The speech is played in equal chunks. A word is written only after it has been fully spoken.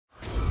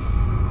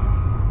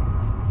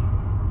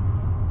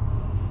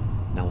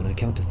I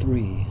count to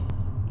 3,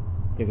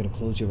 you're going to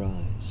close your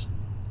eyes.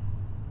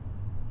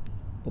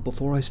 But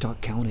before I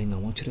start counting, I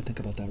want you to think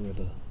about that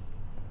river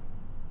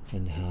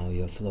and how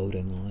you're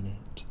floating on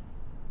it.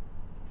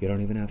 You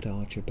don't even have to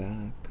arch your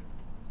back.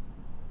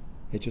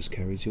 It just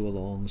carries you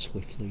along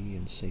swiftly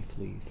and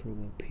safely through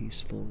a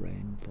peaceful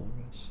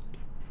rainforest.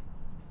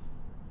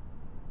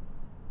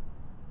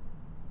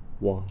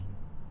 1.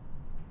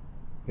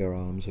 Your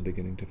arms are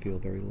beginning to feel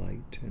very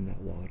light in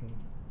that water.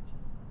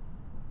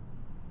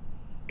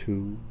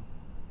 2.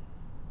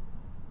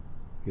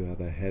 You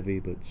have a heavy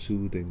but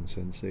soothing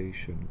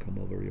sensation come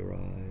over your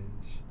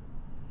eyes.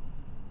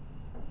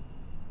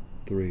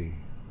 3.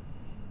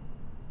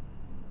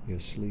 You're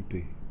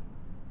sleepy.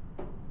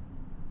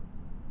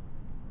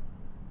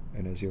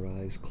 And as your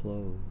eyes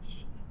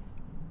close,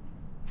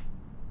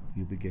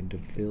 you begin to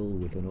fill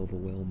with an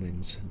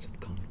overwhelming sense of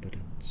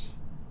confidence.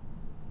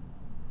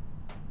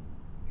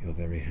 You're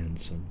very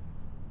handsome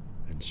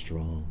and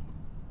strong.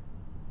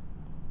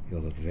 You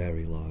have a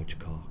very large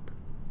cock.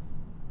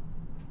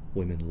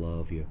 Women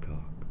love your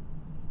cock,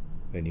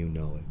 and you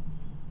know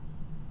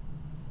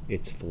it.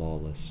 It's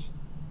flawless.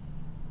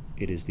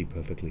 It is the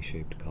perfectly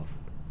shaped cock.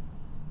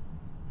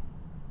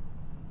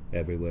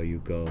 Everywhere you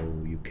go,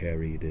 you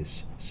carry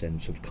this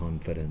sense of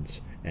confidence,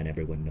 and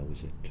everyone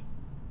knows it.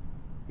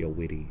 You're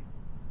witty,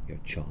 you're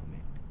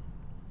charming.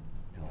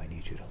 Now I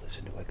need you to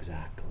listen to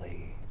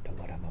exactly to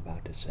what I'm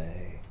about to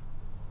say.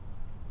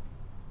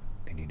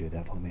 Can you do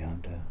that for me,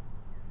 Hunter?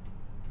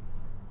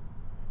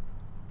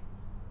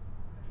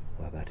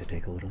 We're about to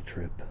take a little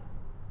trip.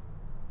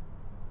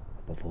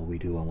 But before we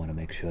do, I want to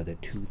make sure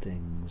that 2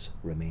 things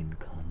remain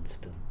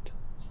constant.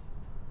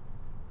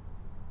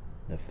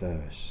 The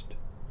first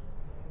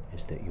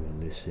is that you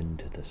listen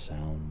to the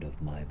sound of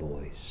my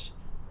voice,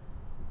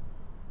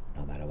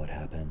 no matter what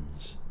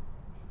happens,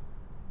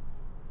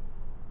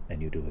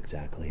 and you do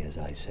exactly as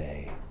I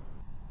say,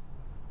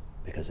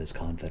 because as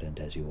confident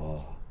as you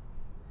are,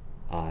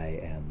 I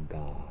am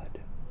God.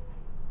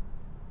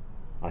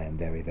 I am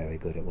very, very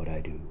good at what I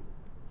do.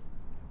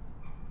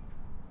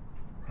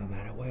 No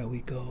matter where we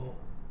go,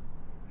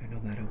 and no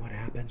matter what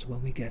happens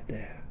when we get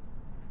there,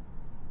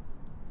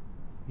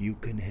 you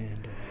can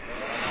handle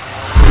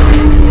it.